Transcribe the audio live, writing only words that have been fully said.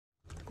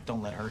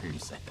Don't let her hear you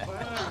say that.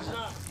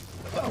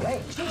 Oh,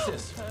 hey,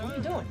 Jesus! What are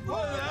you doing?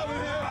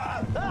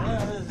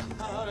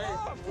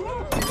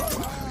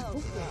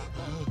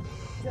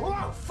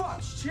 Oh,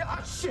 fuck!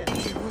 Shit!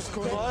 What's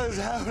going on? What is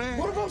happening?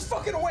 What if I'm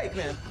fucking awake,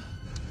 man?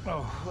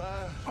 Oh,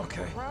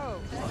 okay.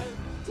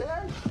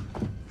 Dad?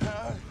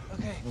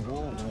 Okay.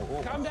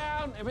 Calm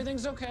down.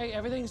 Everything's okay.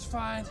 Everything's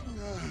fine.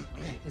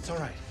 It's all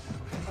right.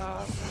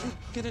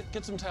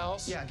 Get some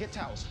towels. Yeah, get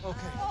towels.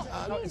 Okay.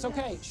 No, it's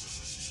okay.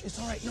 Shh. It's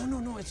all right.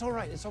 No. It's all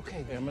right. It's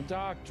okay. I'm a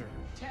doctor.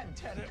 Ted,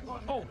 come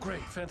on. Oh,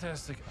 great.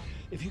 Fantastic.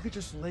 If you could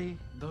just lay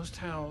those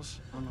towels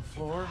on the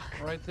floor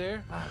right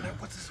there.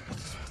 What's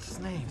his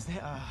name? Is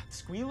that,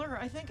 Squealer,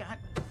 I think?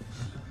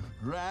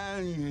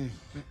 Randy.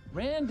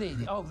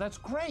 Oh, that's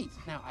great.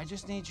 Now, I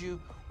just need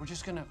you. We're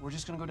just gonna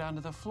go down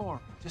to the floor.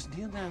 Just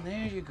kneel down.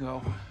 There you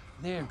go.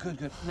 There.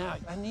 Good. Now,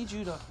 I need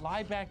you to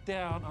lie back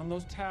down on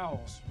those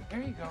towels.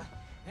 There you go.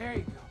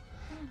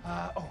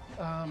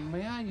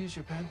 May I use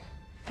your pen?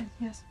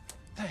 Yes.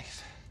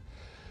 Thanks.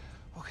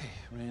 Okay,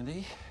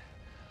 Randy.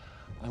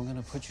 I'm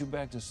gonna put you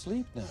back to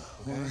sleep now,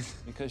 okay?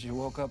 Because you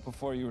woke up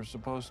before you were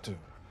supposed to.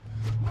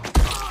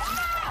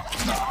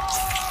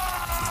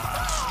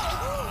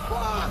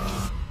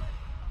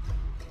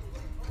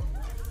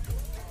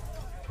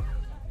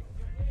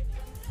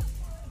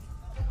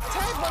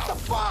 Ted, what the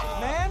fuck,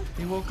 man?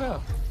 You woke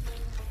up.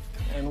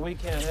 And we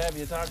can't have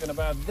you talking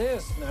about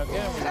this now, can we?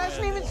 It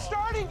hasn't even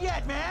started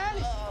yet, man!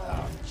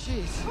 Oh,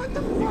 jeez. What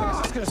the You guys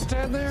fuck? just gonna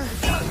stand there?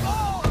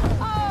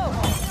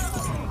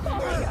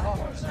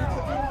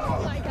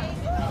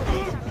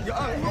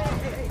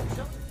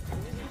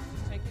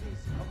 Take it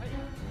easy, okay?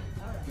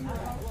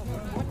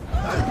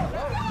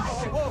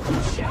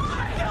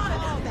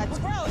 That's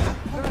gross!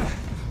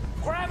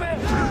 Grab it!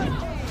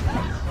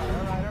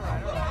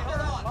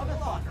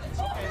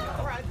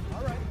 All right.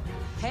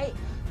 Hey.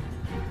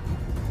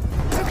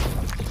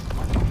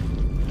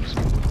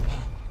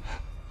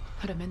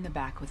 Put him in the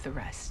back with the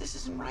rest. This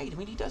isn't right. I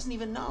mean, he doesn't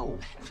even know.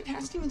 It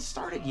hasn't even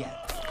started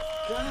yet.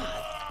 God.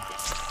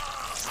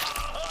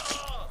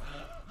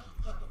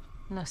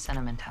 No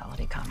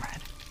sentimentality,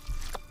 comrade.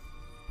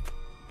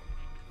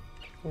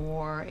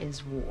 War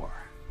is war.